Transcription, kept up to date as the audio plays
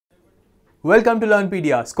Welcome to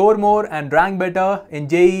Learnpedia. Score more and rank better in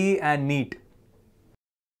JEE and NEET.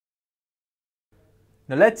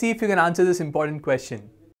 Now let's see if you can answer this important question.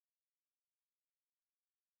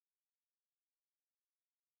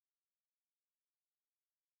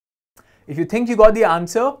 If you think you got the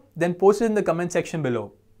answer, then post it in the comment section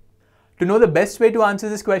below. To know the best way to answer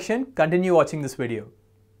this question, continue watching this video.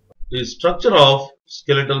 The structure of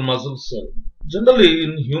skeletal muscle cell. Generally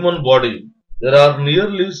in human body, there are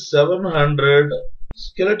nearly 700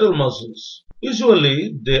 skeletal muscles.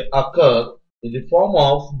 Usually they occur in the form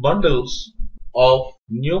of bundles of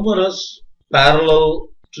numerous parallel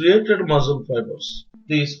striated muscle fibers.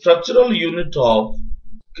 The structural unit of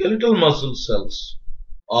skeletal muscle cells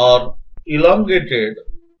are elongated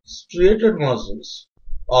striated muscles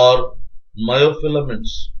or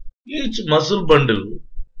myofilaments. Each muscle bundle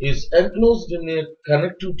is enclosed in a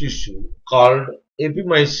connective tissue called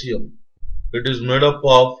epimysium. It is made up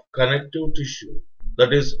of connective tissue,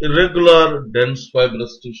 that is irregular dense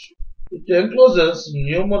fibrous tissue. It encloses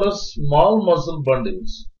numerous small muscle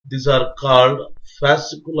bundles. These are called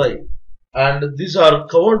fascicles, and these are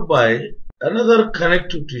covered by another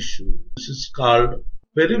connective tissue. This is called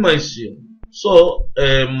perimysium. So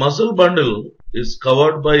a muscle bundle is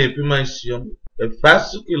covered by epimysium, a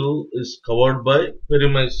fascicle is covered by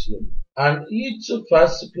perimysium, and each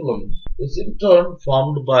fasciculum is in turn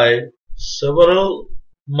formed by several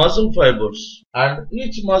muscle fibers, and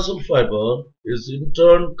each muscle fiber is in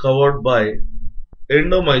turn covered by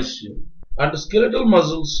endomysium. And skeletal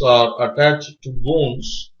muscles are attached to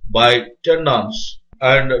bones by tendons,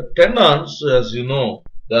 and tendons, as you know,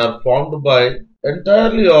 they are formed by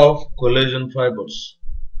entirely of collagen fibers,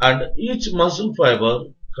 and each muscle fiber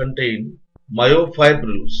contain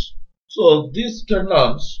myofibrils. So these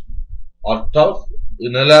tendons are tough,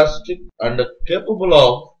 inelastic, and capable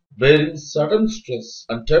of bearing sudden stress,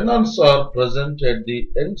 and tendons are present at the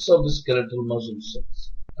ends of the skeletal muscle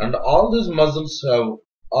cells, and all these muscles have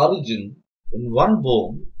origin in one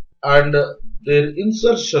bone, and their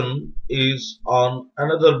insertion is on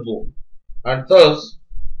another bone, and thus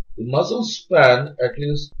the muscles span at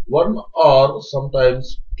least one or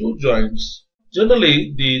sometimes two joints.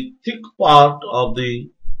 Generally, the thick part of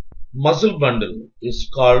the muscle bundle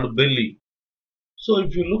is called belly. So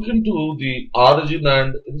if you look into the origin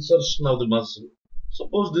and insertion of the muscle,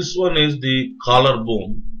 suppose this one is the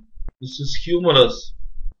collarbone, this is humerus,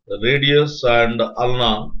 the radius and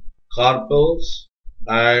ulna, carpals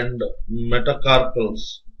and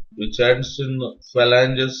metacarpals, which ends in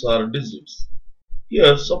phalanges or digits.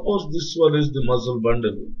 Here, suppose this one is the muscle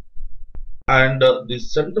bundle, and the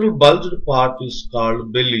central bulged part is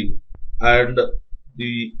called belly, and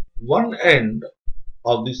the one end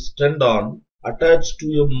of this tendon attached to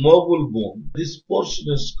a mobile bone. This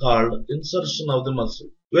portion is called insertion of the muscle,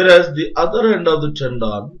 whereas the other end of the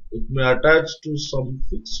tendon, it may attach to some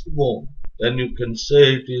fixed bone. Then you can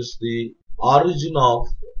say it is the origin of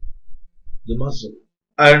the muscle.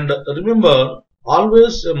 And remember,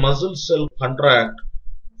 always a muscle cell contract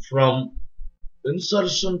from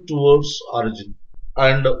insertion towards origin.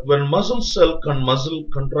 And when muscle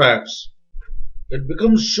contracts, it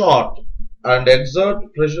becomes short and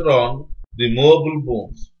exert pressure on the movable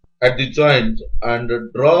bones at the joint and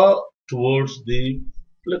draw towards the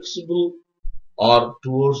flexible or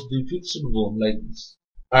towards the fixed bone like this.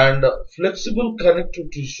 And flexible connective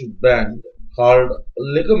tissue band called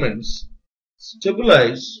ligaments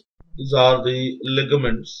stabilize. These are the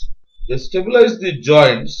ligaments. They stabilize the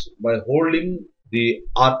joints by holding the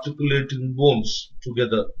articulating bones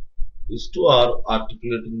together. These two are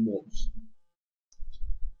articulating bones.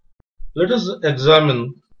 Let us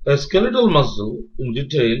examine a skeletal muscle in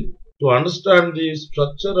detail to understand the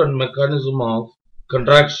structure and mechanism of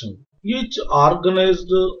contraction. Each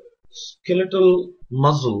organized skeletal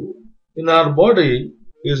muscle in our body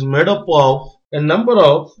is made up of a number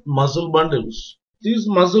of muscle bundles. These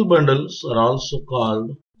muscle bundles are also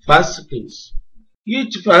called fascicles.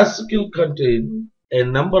 Each fascicle contains a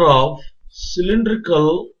number of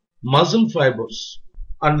cylindrical muscle fibers,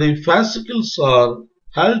 and the fascicles are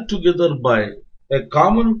held together by a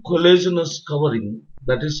common collagenous covering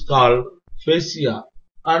that is called fascia,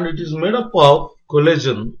 and it is made up of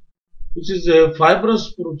collagen, which is a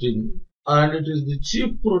fibrous protein, and it is the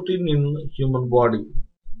chief protein in human body.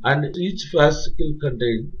 And each fascicle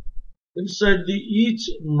contains inside each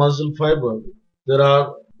muscle fiber there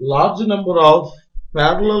are large number of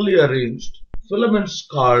parallelly arranged filaments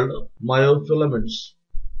called myofilaments,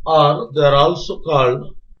 or they are also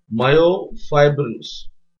called myofibrils,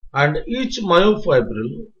 and each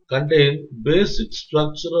myofibril contains basic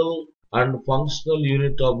structural and functional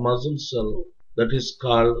unit of muscle cell that is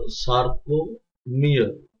called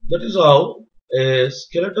sarcomere. That is how a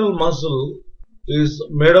skeletal muscle is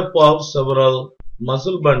made up of several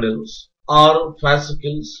muscle bundles or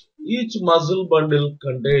fascicles. Each muscle bundle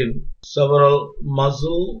contains several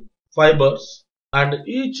muscle fibers, and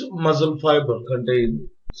each muscle fiber contains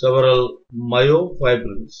several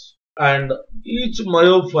myofibrils. And each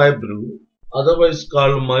myofibril, otherwise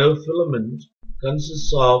called myofilament,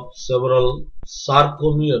 consists of several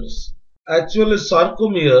sarcomeres. Actually,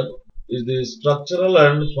 sarcomere is the structural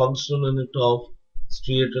and functional unit of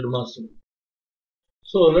striated muscle.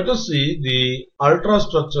 So let us see the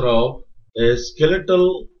ultrastructure of a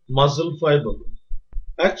skeletal muscle fiber.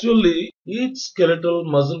 Actually, each skeletal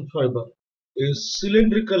muscle fiber is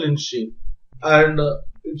cylindrical in shape, and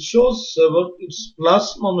it shows its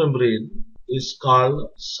plasma membrane is called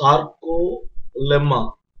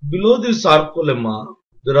sarcolemma. Below the sarcolemma,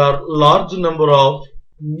 there are large number of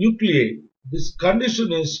nuclei. This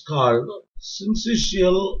condition is called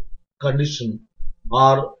syncytial condition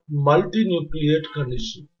or multinucleated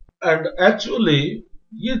condition. And actually,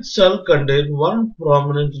 each cell contains one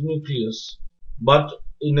prominent nucleus. But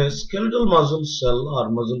in a skeletal muscle cell or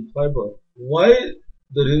muscle fiber, why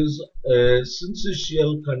there is a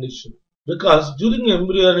syncytial condition? Because during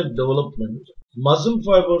embryonic development, muscle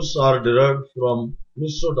fibers are derived from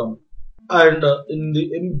mesoderm. And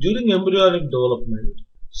during embryonic development,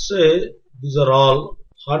 say these are all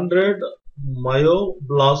 100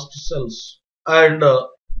 myoblast cells, and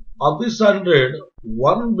of this 100,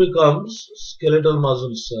 one becomes skeletal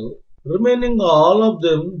muscle cell. Remaining all of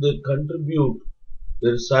them, they contribute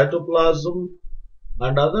their cytoplasm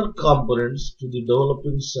and other components to the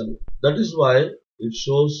developing cell. That is why it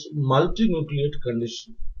shows multinucleate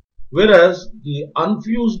condition. Whereas the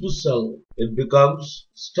unfused cell, it becomes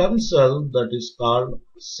stem cell, that is called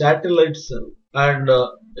satellite cell. And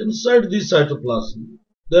inside the cytoplasm,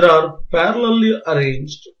 there are parallelly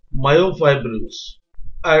arranged myofibrils,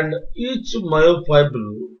 and each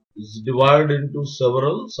myofibril is divided into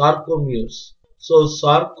several sarcomeres. So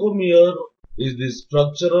sarcomere is the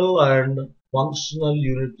structural and functional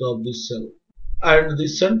unit of the cell. And the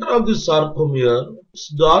center of the sarcomere is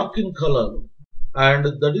dark in color, and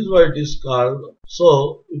that is why it is called.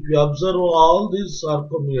 So if you observe all these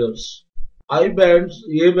sarcomeres, A bands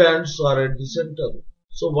are at the center.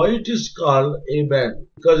 So why it is called A band?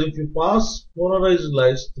 Because if you pass polarized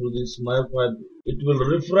light through this myofibril, it will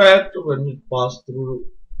refract when it passes through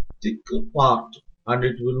thick part, and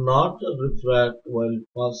it will not refract while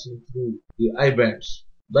passing through the eye bands.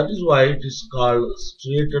 That is why it is called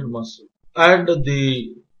striated muscle. And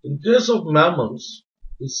in case of mammals,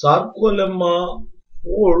 the sarcolemma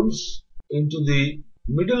folds into the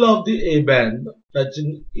middle of the A band,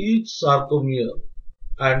 touching each sarcomere,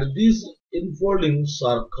 and these infoldings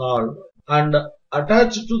are called and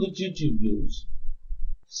attached to the T-tubules.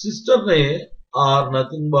 Cisternae are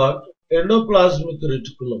nothing but endoplasmic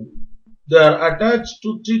reticulum. They are attached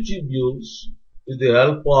to T-tubules with the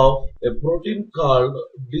help of a protein called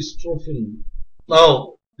dystrophin.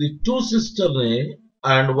 Now, the two cisternae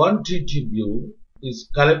and one T-tubule is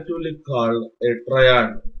collectively called a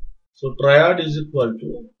triad. So, triad is equal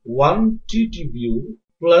to one T-tubule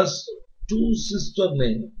plus two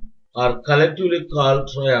cisternae are collectively called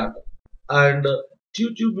triad, and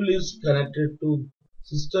T-tubule is connected to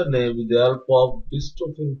cisternae with the help of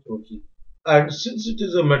dystrophin protein. And since it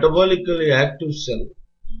is a metabolically active cell,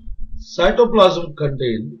 cytoplasm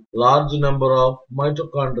contains large number of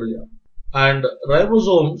mitochondria, and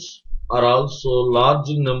ribosomes are also large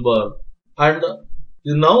in number, and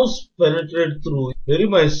the nerves penetrate through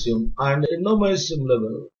perimysium and endomysium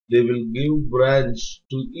level. They will give branch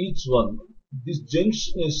to each one. This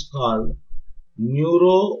junction is called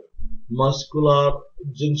neuromuscular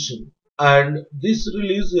junction, and this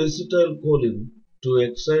releases acetylcholine to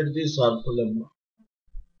excite the sarcolemma.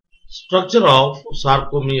 Structure of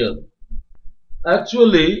sarcomere.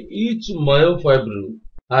 Actually, each myofibril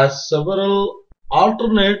has several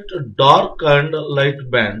alternate dark and light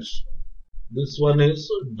bands. This one is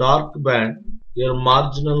dark band, here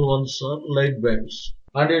marginal ones are light bands.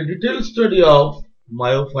 And a detailed study of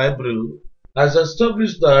myofibril has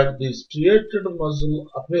established that the striated muscle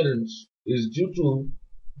appearance is due to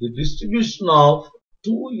the distribution of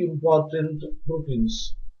two important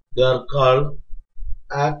proteins. They are called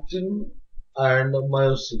actin and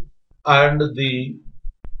myosin. And the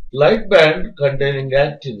light band containing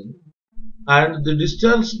actin and the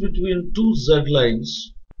distance between two Z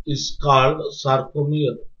lines is called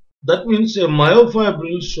sarcomere. That means a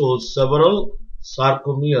myofibril shows several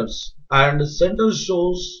sarcomeres, and center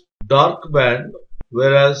shows dark band,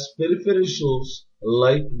 whereas periphery shows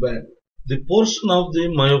light band. The portion of the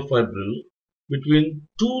myofibril between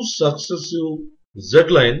two successive Z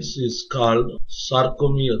lines is called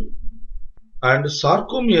sarcomere, and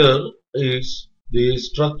sarcomere is the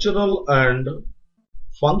structural and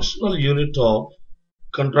functional unit of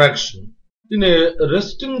contraction. In a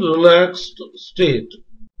resting relaxed state,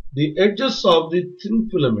 the edges of the thin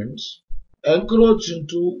filaments encroach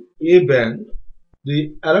into A band.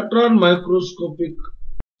 The electron microscopic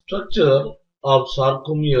structure of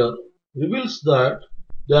sarcomere reveals that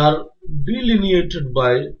they are delineated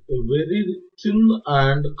by a very thin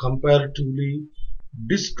and comparatively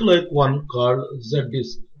disc-like one called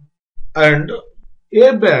Z-disc. And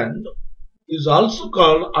A band is also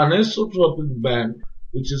called anisotropic band,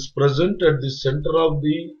 which is present at the center of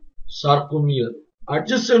the sarcomere.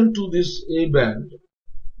 Adjacent to this A band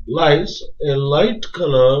lies a light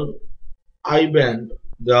colored I band.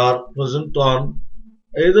 They are present on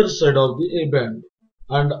either side of the A band,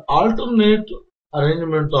 and alternate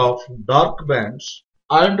arrangement of dark bands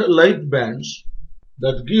and light bands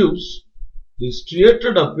that gives the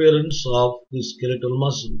striated appearance of the skeletal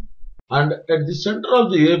muscle. And at the center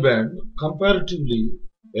of the A band, comparatively,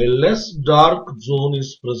 a less dark zone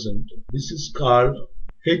is present. This is called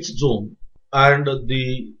H zone, and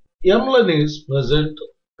the M line is present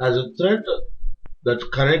as a thread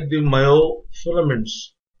that connect the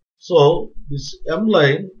myofilaments. So this M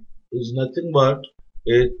line is nothing but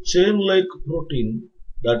a chain-like protein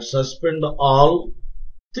that suspend all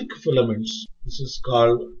thick filaments. This is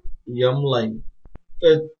called M line.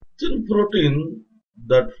 A thin protein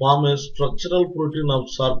that form a structural protein of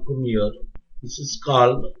sarcomere. This is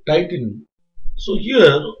called titin. So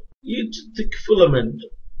here each thick filament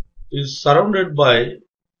is surrounded by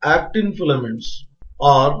actin filaments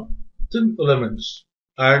or thin filaments,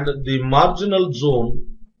 and the marginal zone,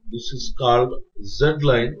 this is called Z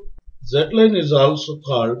line. Z line is also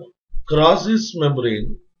called crosses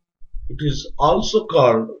membrane. It is also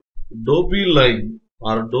called Dobie line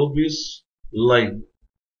or Dobie's line.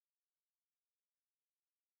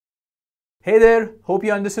 Hey there, hope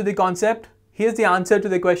you understood the concept. Here's the answer to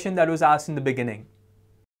the question that was asked in the beginning.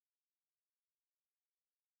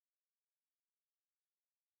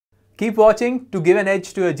 Keep watching to give an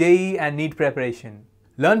edge to your JEE and NEET preparation.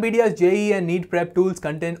 LearnPedia's JEE and NEET prep tools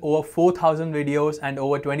contain over 4,000 videos and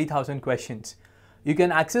over 20,000 questions. You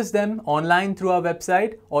can access them online through our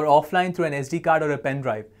website or offline through an SD card or a pen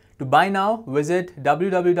drive. To buy now, visit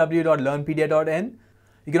www.learnpedia.in.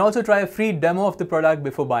 You can also try a free demo of the product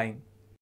before buying.